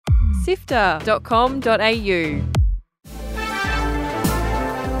sifter.com.au.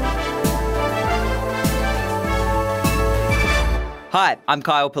 Hi, I'm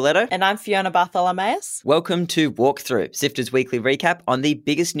Kyle Paletto. And I'm Fiona Bartholomaeus. Welcome to Walkthrough, Sifter's weekly recap on the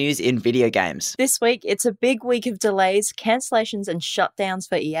biggest news in video games. This week, it's a big week of delays, cancellations and shutdowns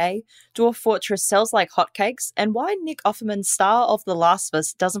for EA, Dwarf Fortress sells like hotcakes, and why Nick Offerman, star of The Last of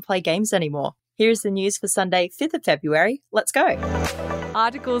Us, doesn't play games anymore. Here's the news for Sunday, 5th of February. Let's go.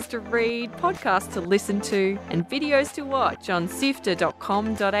 Articles to read, podcasts to listen to, and videos to watch on sifter.com.au.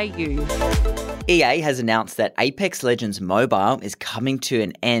 EA has announced that Apex Legends Mobile is coming to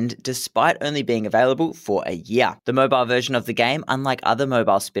an end despite only being available for a year. The mobile version of the game, unlike other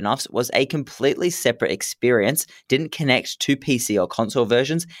mobile spin-offs, was a completely separate experience, didn't connect to PC or console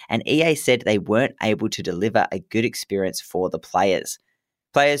versions, and EA said they weren't able to deliver a good experience for the players.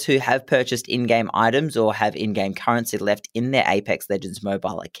 Players who have purchased in-game items or have in-game currency left in their Apex Legends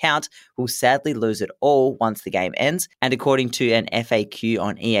mobile account will sadly lose it all once the game ends, and according to an FAQ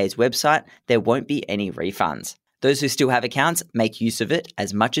on EA's website, there won't be any refunds. Those who still have accounts, make use of it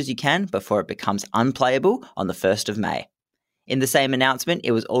as much as you can before it becomes unplayable on the 1st of May. In the same announcement,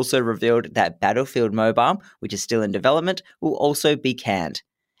 it was also revealed that Battlefield Mobile, which is still in development, will also be canned.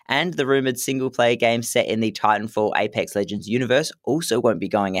 And the rumoured single-player game set in the Titanfall Apex Legends universe also won't be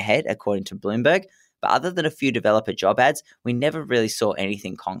going ahead, according to Bloomberg. But other than a few developer job ads, we never really saw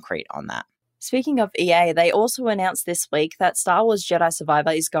anything concrete on that. Speaking of EA, they also announced this week that Star Wars Jedi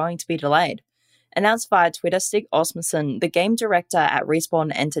Survivor is going to be delayed. Announced via Twitter, Stig Osmussen, the game director at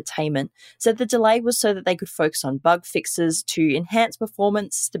Respawn Entertainment, said the delay was so that they could focus on bug fixes to enhance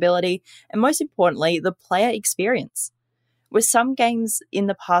performance, stability, and most importantly, the player experience. With some games in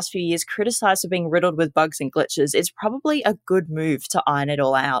the past few years criticised for being riddled with bugs and glitches, it's probably a good move to iron it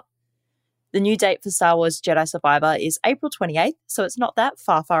all out. The new date for Star Wars Jedi Survivor is April 28th, so it's not that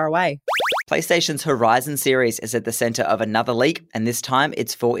far away. PlayStation's Horizon series is at the centre of another leak, and this time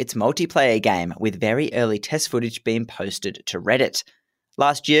it's for its multiplayer game, with very early test footage being posted to Reddit.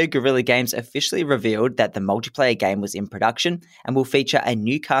 Last year, Guerrilla Games officially revealed that the multiplayer game was in production and will feature a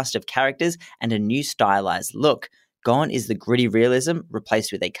new cast of characters and a new stylised look. Gone is the gritty realism,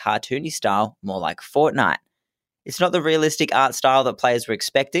 replaced with a cartoony style more like Fortnite. It's not the realistic art style that players were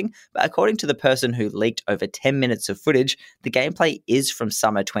expecting, but according to the person who leaked over 10 minutes of footage, the gameplay is from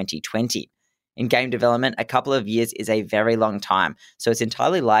summer 2020. In game development, a couple of years is a very long time, so it's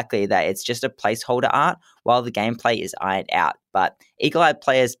entirely likely that it's just a placeholder art while the gameplay is ironed out. But eagle-eyed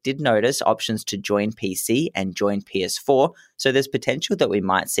players did notice options to join PC and join PS4, so there's potential that we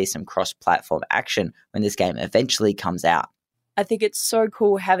might see some cross-platform action when this game eventually comes out. I think it's so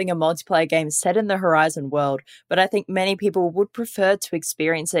cool having a multiplayer game set in the Horizon world, but I think many people would prefer to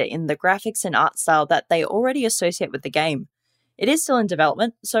experience it in the graphics and art style that they already associate with the game. It is still in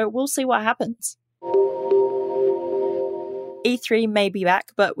development, so we'll see what happens. E3 may be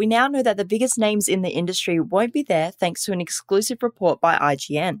back, but we now know that the biggest names in the industry won't be there thanks to an exclusive report by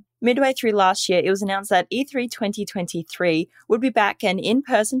IGN. Midway through last year, it was announced that E3 2023 would be back and in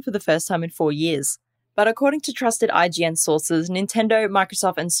person for the first time in 4 years. But according to trusted IGN sources, Nintendo,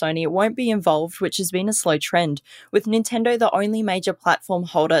 Microsoft and Sony won't be involved, which has been a slow trend, with Nintendo the only major platform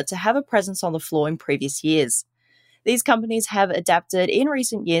holder to have a presence on the floor in previous years. These companies have adapted in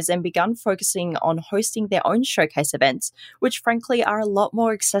recent years and begun focusing on hosting their own showcase events, which frankly are a lot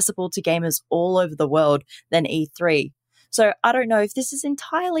more accessible to gamers all over the world than E3. So I don't know if this is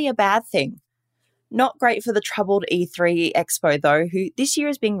entirely a bad thing. Not great for the troubled E3 Expo though, who this year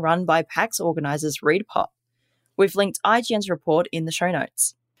is being run by PAX organisers ReadPop. We've linked IGN's report in the show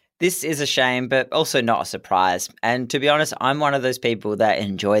notes. This is a shame, but also not a surprise. And to be honest, I'm one of those people that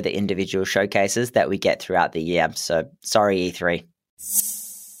enjoy the individual showcases that we get throughout the year. So sorry, E3.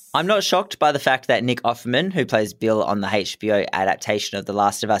 I'm not shocked by the fact that Nick Offerman, who plays Bill on the HBO adaptation of The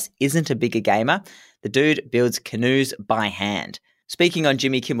Last of Us, isn't a bigger gamer. The dude builds canoes by hand. Speaking on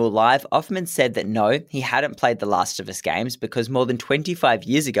Jimmy Kimmel Live, Offerman said that no, he hadn't played The Last of Us games because more than 25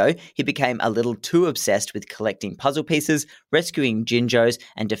 years ago, he became a little too obsessed with collecting puzzle pieces, rescuing Jinjos,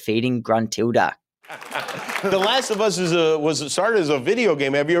 and defeating Gruntilda. The Last of Us was started as a video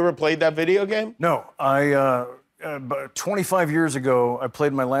game. Have you ever played that video game? No, about 25 years ago, I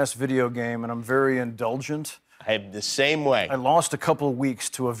played my last video game, and I'm very indulgent. I'm the same way. I lost a couple of weeks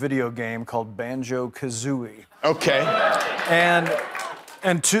to a video game called Banjo-Kazooie. Okay.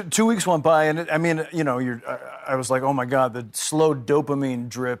 And two weeks went by, and I was like, oh my God, the slow dopamine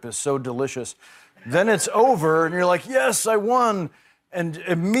drip is so delicious. Then it's over, and you're like, yes, I won. And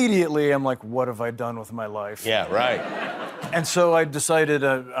immediately I'm like, what have I done with my life? Yeah, right. And so I decided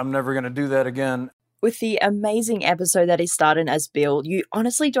I'm never going to do that again. With the amazing episode that he starred in as Bill, you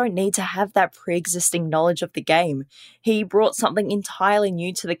honestly don't need to have that pre-existing knowledge of the game. He brought something entirely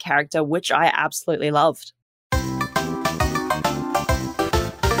new to the character, which I absolutely loved.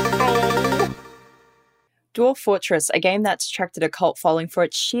 Dwarf Fortress, a game that's attracted a cult following for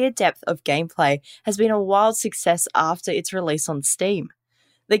its sheer depth of gameplay, has been a wild success after its release on Steam.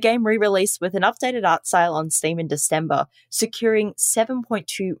 The game re-released with an updated art style on Steam in December, securing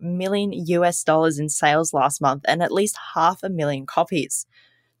 $7.2 million in sales last month and at least 500,000 copies.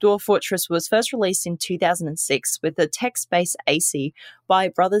 Dwarf Fortress was first released in 2006 with a text-based AC by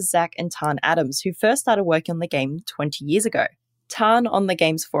brothers Zach and Tan Adams, who first started working on the game 20 years ago. Tan on the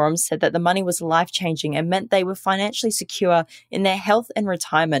game's forums said that the money was life-changing and meant they were financially secure in their health and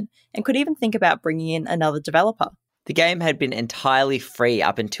retirement and could even think about bringing in another developer. The game had been entirely free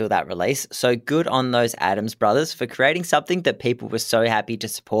up until that release, so good on those Adams brothers for creating something that people were so happy to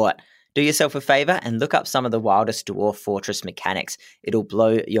support. Do yourself a favour and look up some of the wildest Dwarf Fortress mechanics. It'll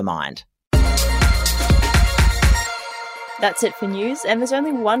blow your mind. That's it for news, and there's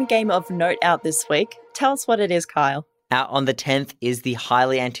only one game of note out this week. Tell us what it is, Kyle. Out on the 10th is the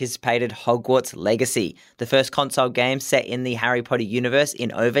highly anticipated Hogwarts Legacy, the first console game set in the Harry Potter universe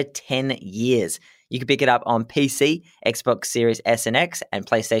in over 10 years. You can pick it up on PC, Xbox Series S and X, and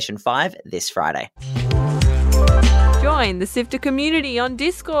PlayStation 5 this Friday. Join the Sifter community on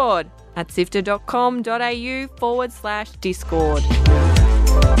Discord at sifter.com.au/Discord.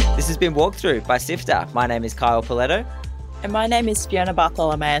 This has been Walkthrough by Sifter. My name is Kyle Paletto. And my name is Fiona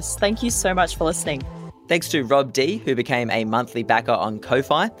Bartholomeus. Thank you so much for listening. Thanks to Rob D, who became a monthly backer on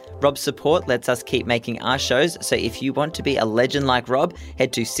Ko-Fi. Rob's support lets us keep making our shows, so if you want to be a legend like Rob,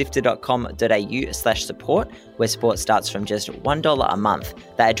 head to sifter.com.au/support, where support starts from just $1 a month.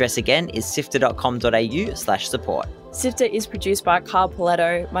 That address again is sifter.com.au/support. Sifter is produced by Kyle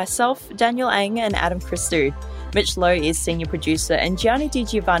Paletto, myself, Daniel Ang, and Adam Christou. Mitch Lowe is senior producer, and Gianni Di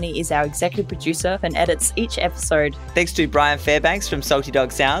Giovanni is our executive producer and edits each episode. Thanks to Brian Fairbanks from Salty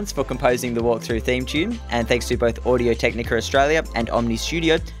Dog Sounds for composing the Walkthrough theme tune, and thanks to both Audio Technica Australia and Omni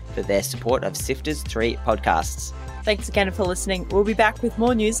Studio for their support of Sifter's 3 podcasts. Thanks again for listening. We'll be back with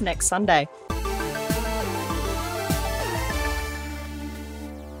more news next Sunday.